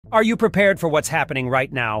Are you prepared for what's happening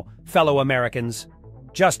right now, fellow Americans?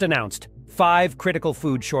 Just announced, 5 critical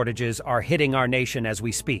food shortages are hitting our nation as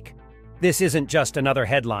we speak. This isn't just another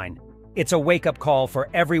headline. It's a wake-up call for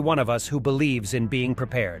every one of us who believes in being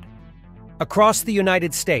prepared. Across the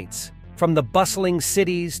United States, from the bustling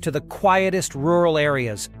cities to the quietest rural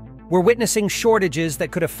areas, we're witnessing shortages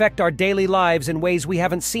that could affect our daily lives in ways we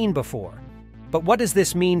haven't seen before. But what does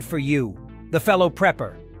this mean for you, the fellow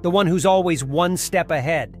prepper, the one who's always one step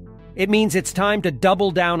ahead? It means it's time to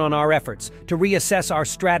double down on our efforts, to reassess our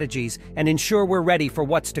strategies, and ensure we're ready for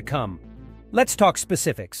what's to come. Let's talk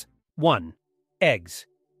specifics. 1. Eggs.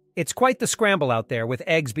 It's quite the scramble out there, with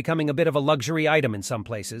eggs becoming a bit of a luxury item in some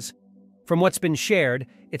places. From what's been shared,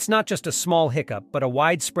 it's not just a small hiccup, but a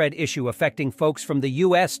widespread issue affecting folks from the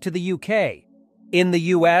US to the UK. In the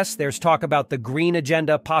US, there's talk about the green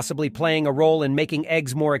agenda possibly playing a role in making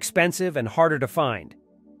eggs more expensive and harder to find.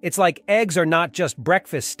 It's like eggs are not just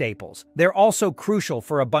breakfast staples, they're also crucial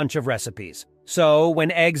for a bunch of recipes. So when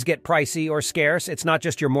eggs get pricey or scarce, it's not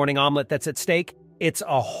just your morning omelet that's at stake, it's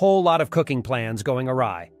a whole lot of cooking plans going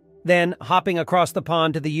awry. Then, hopping across the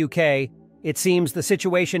pond to the UK, it seems the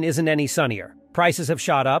situation isn't any sunnier. Prices have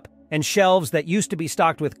shot up, and shelves that used to be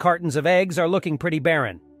stocked with cartons of eggs are looking pretty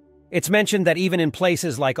barren. It's mentioned that even in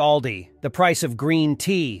places like Aldi, the price of green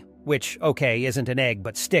tea, which, okay, isn't an egg,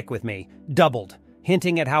 but stick with me, doubled,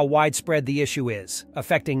 hinting at how widespread the issue is,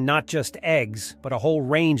 affecting not just eggs, but a whole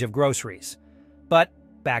range of groceries. But,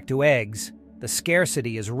 back to eggs, the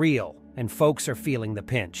scarcity is real, and folks are feeling the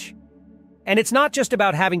pinch. And it's not just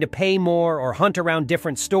about having to pay more or hunt around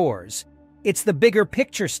different stores. It's the bigger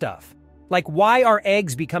picture stuff. Like, why are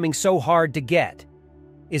eggs becoming so hard to get?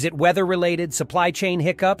 Is it weather-related, supply chain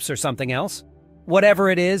hiccups, or something else? Whatever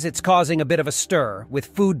it is, it's causing a bit of a stir, with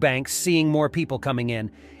food banks seeing more people coming in.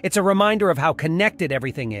 It's a reminder of how connected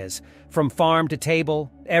everything is. From farm to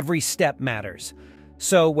table, every step matters.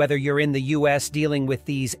 So whether you're in the US dealing with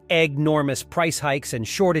these egg-normous price hikes and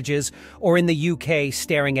shortages, or in the UK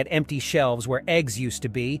staring at empty shelves where eggs used to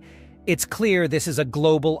be, it's clear this is a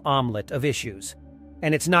global omelet of issues.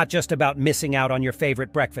 And it's not just about missing out on your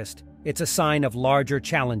favorite breakfast. It's a sign of larger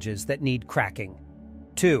challenges that need cracking.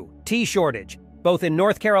 2. Tea shortage, both in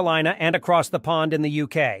North Carolina and across the pond in the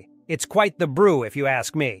UK. It's quite the brew, if you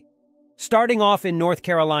ask me. Starting off in North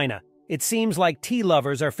Carolina, it seems like tea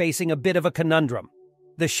lovers are facing a bit of a conundrum.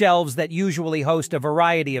 The shelves that usually host a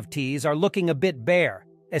variety of teas are looking a bit bare,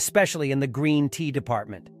 especially in the green tea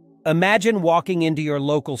department. Imagine walking into your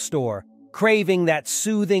local store, craving that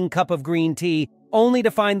soothing cup of green tea, only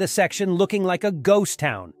to find the section looking like a ghost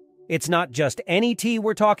town. It's not just any tea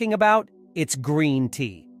we're talking about, it's green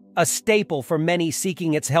tea, a staple for many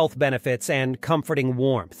seeking its health benefits and comforting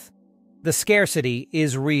warmth. The scarcity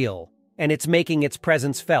is real, and it's making its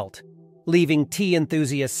presence felt, leaving tea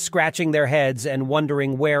enthusiasts scratching their heads and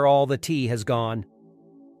wondering where all the tea has gone.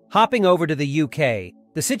 Hopping over to the UK,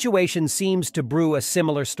 the situation seems to brew a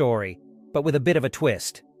similar story, but with a bit of a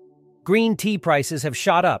twist. Green tea prices have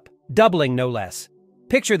shot up, doubling no less.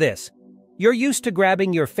 Picture this. You're used to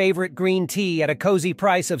grabbing your favorite green tea at a cozy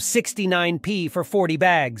price of 69p for 40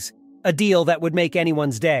 bags, a deal that would make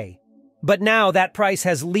anyone's day. But now that price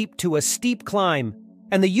has leaped to a steep climb,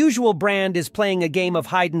 and the usual brand is playing a game of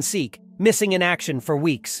hide-and-seek, missing in action for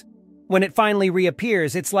weeks. When it finally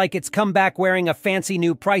reappears, it's like it's come back wearing a fancy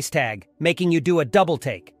new price tag, making you do a double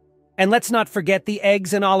take. And let's not forget the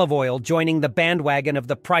eggs and olive oil joining the bandwagon of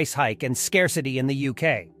the price hike and scarcity in the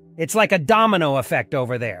UK. It's like a domino effect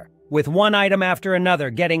over there, with one item after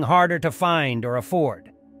another getting harder to find or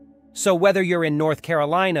afford. So whether you're in North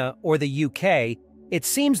Carolina or the UK, it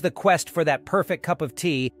seems the quest for that perfect cup of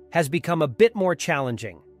tea has become a bit more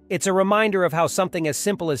challenging. It's a reminder of how something as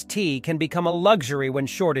simple as tea can become a luxury when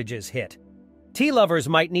shortages hit. Tea lovers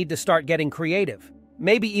might need to start getting creative,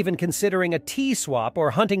 maybe even considering a tea swap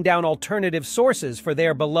or hunting down alternative sources for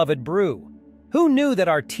their beloved brew. Who knew that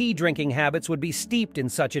our tea drinking habits would be steeped in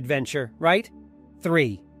such adventure, right?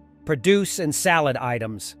 3. Produce and salad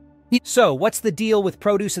items. So, what's the deal with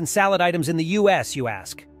produce and salad items in the US, you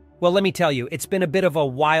ask? Well, let me tell you, it's been a bit of a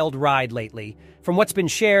wild ride lately. From what's been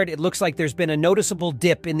shared, it looks like there's been a noticeable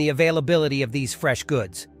dip in the availability of these fresh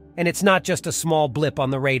goods. And it's not just a small blip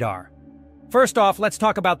on the radar. First off, let's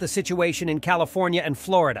talk about the situation in California and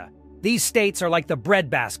Florida. These states are like the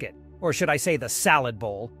breadbasket, or should I say the salad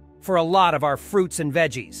bowl, for a lot of our fruits and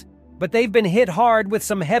veggies. But they've been hit hard with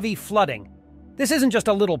some heavy flooding. This isn't just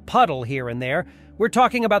a little puddle here and there. We're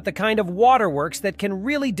talking about the kind of waterworks that can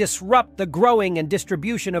really disrupt the growing and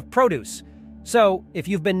distribution of produce. So, if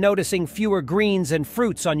you've been noticing fewer greens and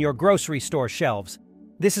fruits on your grocery store shelves,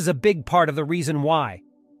 this is a big part of the reason why.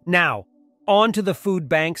 Now, on to the food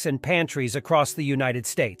banks and pantries across the United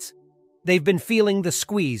States. They've been feeling the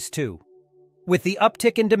squeeze, too. With the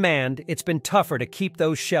uptick in demand, it's been tougher to keep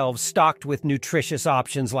those shelves stocked with nutritious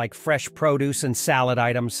options like fresh produce and salad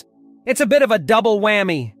items. It's a bit of a double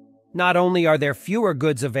whammy. Not only are there fewer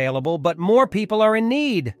goods available, but more people are in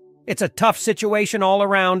need. It's a tough situation all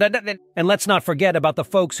around. And let's not forget about the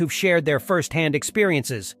folks who've shared their first-hand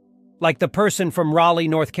experiences, like the person from Raleigh,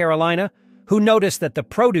 North Carolina, who noticed that the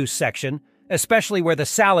produce section, especially where the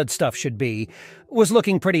salad stuff should be, was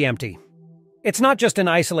looking pretty empty. It's not just an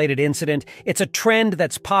isolated incident, it's a trend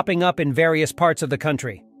that's popping up in various parts of the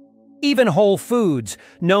country. Even Whole Foods,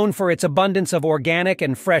 known for its abundance of organic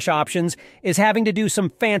and fresh options, is having to do some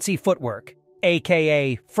fancy footwork,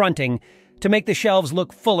 aka fronting, to make the shelves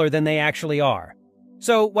look fuller than they actually are.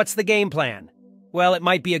 So, what's the game plan? Well, it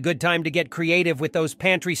might be a good time to get creative with those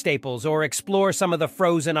pantry staples or explore some of the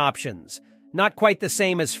frozen options. Not quite the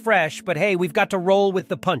same as fresh, but hey, we've got to roll with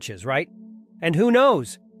the punches, right? And who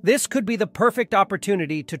knows? This could be the perfect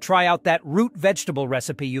opportunity to try out that root vegetable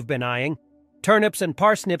recipe you've been eyeing. Turnips and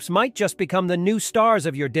parsnips might just become the new stars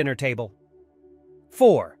of your dinner table.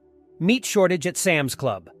 4. Meat shortage at Sam's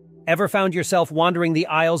Club. Ever found yourself wandering the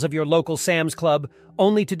aisles of your local Sam's Club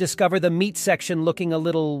only to discover the meat section looking a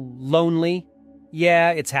little lonely? Yeah,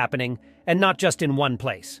 it's happening, and not just in one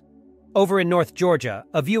place. Over in North Georgia,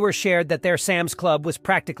 a viewer shared that their Sam's Club was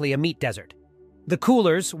practically a meat desert. The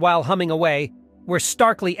coolers, while humming away, were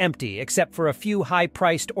starkly empty except for a few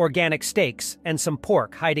high-priced organic steaks and some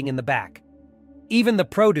pork hiding in the back. Even the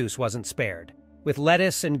produce wasn't spared, with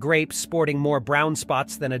lettuce and grapes sporting more brown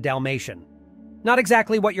spots than a Dalmatian. Not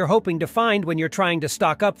exactly what you're hoping to find when you're trying to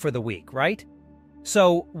stock up for the week, right?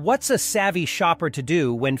 So, what's a savvy shopper to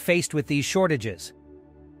do when faced with these shortages?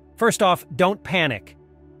 First off, don't panic.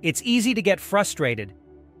 It's easy to get frustrated,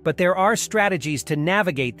 but there are strategies to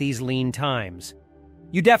navigate these lean times.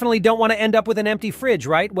 You definitely don't want to end up with an empty fridge,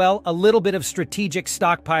 right? Well, a little bit of strategic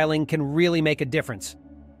stockpiling can really make a difference.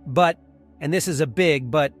 But, and this is a big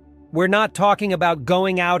but, we're not talking about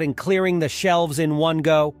going out and clearing the shelves in one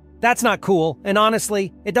go. That's not cool, and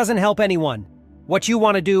honestly, it doesn't help anyone. What you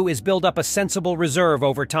want to do is build up a sensible reserve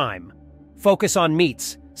over time. Focus on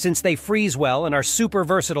meats, since they freeze well and are super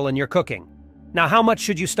versatile in your cooking. Now, how much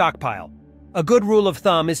should you stockpile? A good rule of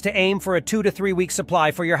thumb is to aim for a 2 to 3 week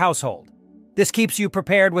supply for your household. This keeps you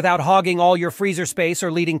prepared without hogging all your freezer space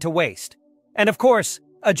or leading to waste. And of course,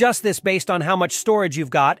 adjust this based on how much storage you've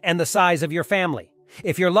got and the size of your family.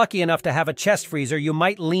 If you're lucky enough to have a chest freezer, you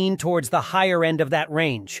might lean towards the higher end of that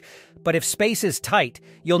range. But if space is tight,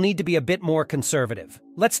 you'll need to be a bit more conservative.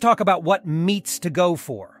 Let's talk about what meats to go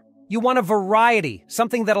for. You want a variety,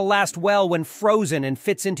 something that'll last well when frozen and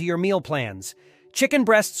fits into your meal plans. Chicken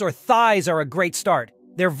breasts or thighs are a great start.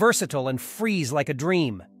 They're versatile and freeze like a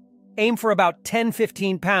dream. Aim for about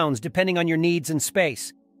 10-15 pounds depending on your needs and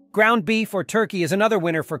space. Ground beef or turkey is another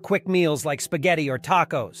winner for quick meals like spaghetti or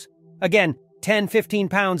tacos. Again, 10-15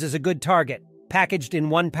 pounds is a good target, packaged in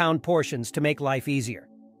 1-pound portions to make life easier.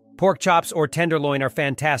 Pork chops or tenderloin are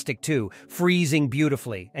fantastic too, freezing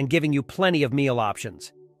beautifully and giving you plenty of meal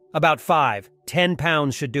options. About 5-10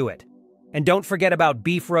 pounds should do it. And don't forget about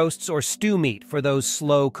beef roasts or stew meat for those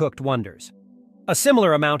slow-cooked wonders. A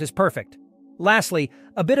similar amount is perfect. Lastly,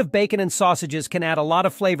 a bit of bacon and sausages can add a lot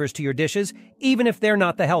of flavors to your dishes, even if they're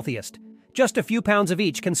not the healthiest. Just a few pounds of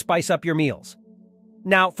each can spice up your meals.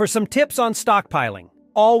 Now, for some tips on stockpiling.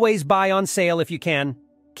 Always buy on sale if you can.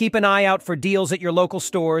 Keep an eye out for deals at your local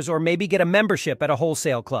stores or maybe get a membership at a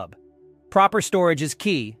wholesale club. Proper storage is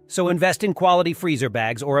key, so invest in quality freezer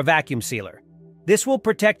bags or a vacuum sealer. This will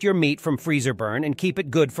protect your meat from freezer burn and keep it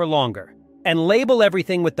good for longer. And label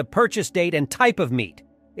everything with the purchase date and type of meat.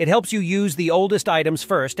 It helps you use the oldest items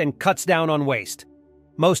first and cuts down on waste.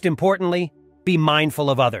 Most importantly, be mindful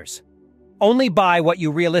of others. Only buy what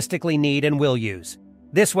you realistically need and will use.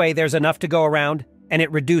 This way there's enough to go around, and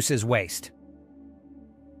it reduces waste.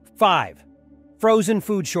 5. Frozen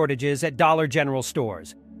food shortages at Dollar General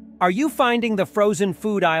stores. Are you finding the frozen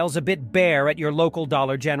food aisles a bit bare at your local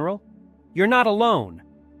Dollar General? You're not alone.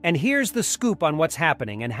 And here's the scoop on what's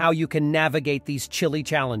happening and how you can navigate these chilly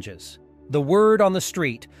challenges. The word on the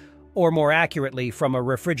street, or more accurately from a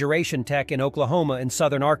refrigeration tech in Oklahoma and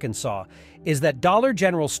southern Arkansas, is that Dollar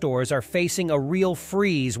General stores are facing a real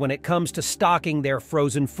freeze when it comes to stocking their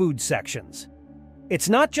frozen food sections. It's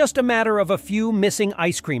not just a matter of a few missing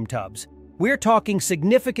ice cream tubs. We're talking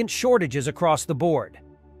significant shortages across the board.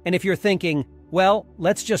 And if you're thinking, well,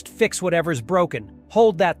 let's just fix whatever's broken,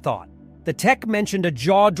 hold that thought. The tech mentioned a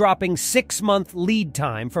jaw-dropping 6-month lead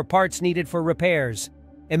time for parts needed for repairs.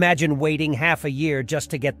 Imagine waiting half a year just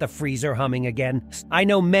to get the freezer humming again. I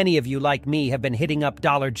know many of you, like me, have been hitting up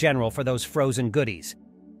Dollar General for those frozen goodies.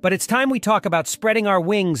 But it's time we talk about spreading our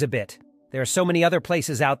wings a bit. There are so many other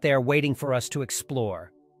places out there waiting for us to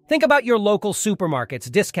explore. Think about your local supermarkets,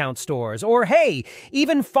 discount stores, or hey,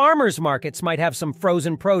 even farmers markets might have some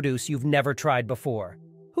frozen produce you've never tried before.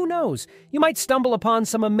 Who knows? You might stumble upon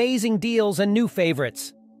some amazing deals and new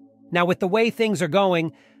favorites. Now, with the way things are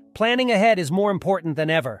going, planning ahead is more important than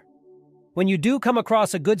ever. When you do come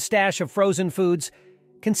across a good stash of frozen foods,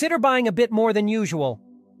 consider buying a bit more than usual.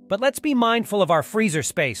 But let's be mindful of our freezer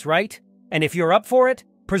space, right? And if you're up for it,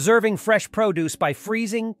 preserving fresh produce by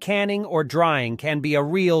freezing, canning, or drying can be a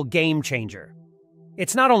real game changer.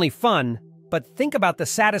 It's not only fun, but think about the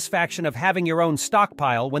satisfaction of having your own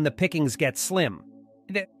stockpile when the pickings get slim.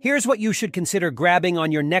 Here's what you should consider grabbing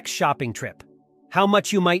on your next shopping trip, how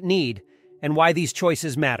much you might need, and why these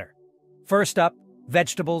choices matter. First up,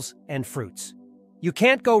 vegetables and fruits. You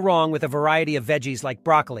can't go wrong with a variety of veggies like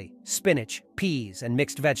broccoli, spinach, peas, and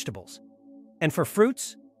mixed vegetables. And for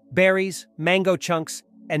fruits, berries, mango chunks,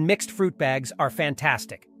 and mixed fruit bags are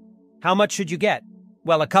fantastic. How much should you get?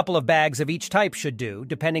 Well, a couple of bags of each type should do,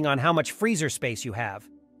 depending on how much freezer space you have.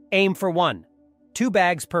 Aim for 1, 2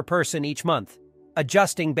 bags per person each month,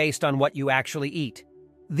 adjusting based on what you actually eat.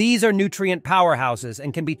 These are nutrient powerhouses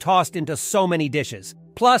and can be tossed into so many dishes.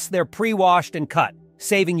 Plus, they're pre-washed and cut,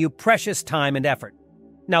 saving you precious time and effort.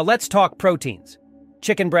 Now let's talk proteins.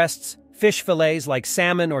 Chicken breasts, fish fillets like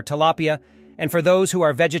salmon or tilapia, and for those who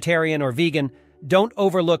are vegetarian or vegan, don't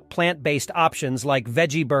overlook plant-based options like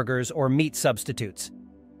veggie burgers or meat substitutes.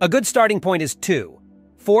 A good starting point is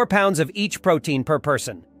 4 pounds of each protein per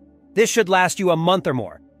person. This should last you a month or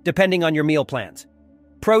more, depending on your meal plans.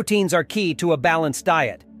 Proteins are key to a balanced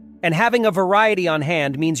diet, and having a variety on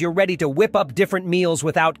hand means you're ready to whip up different meals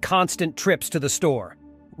without constant trips to the store.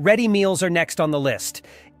 Ready meals are next on the list.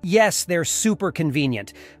 Yes, they're super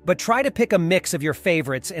convenient, but try to pick a mix of your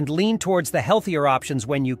favorites and lean towards the healthier options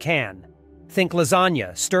when you can. Think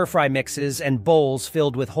lasagna, stir-fry mixes, and bowls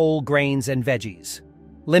filled with whole grains and veggies.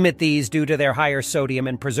 Limit these due to their higher sodium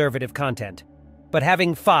and preservative content. But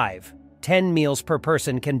having 10 meals per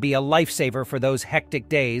person can be a lifesaver for those hectic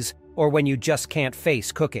days or when you just can't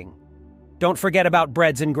face cooking. Don't forget about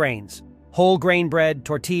breads and grains. Whole grain bread,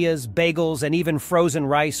 tortillas, bagels, and even frozen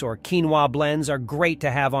rice or quinoa blends are great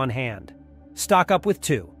to have on hand. Stock up with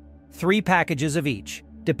 2, 3 packages of each,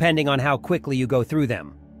 depending on how quickly you go through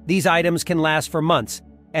them. These items can last for months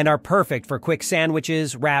and are perfect for quick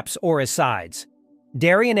sandwiches, wraps, or as sides.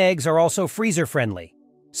 Dairy and eggs are also freezer-friendly.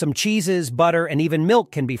 Some cheeses, butter, and even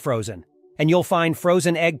milk can be frozen, and you'll find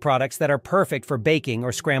frozen egg products that are perfect for baking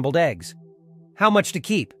or scrambled eggs. How much to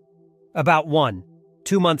keep? About 1-2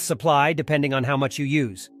 months supply, depending on how much you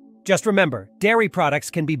use. Just remember, dairy products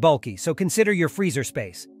can be bulky, so consider your freezer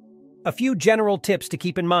space. A few general tips to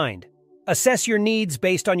keep in mind. Assess your needs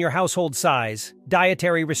based on your household size,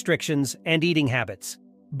 dietary restrictions, and eating habits.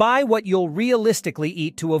 Buy what you'll realistically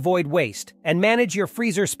eat to avoid waste, and manage your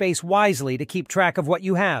freezer space wisely to keep track of what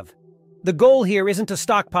you have. The goal here isn't to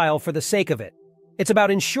stockpile for the sake of it. It's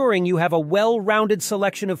about ensuring you have a well-rounded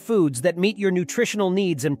selection of foods that meet your nutritional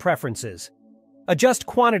needs and preferences. Adjust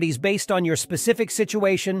quantities based on your specific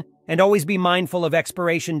situation, and always be mindful of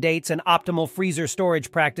expiration dates and optimal freezer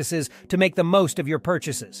storage practices to make the most of your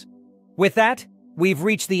purchases. With that, we've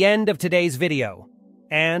reached the end of today's video.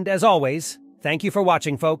 And as always, thank you for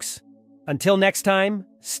watching, folks. Until next time,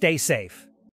 stay safe.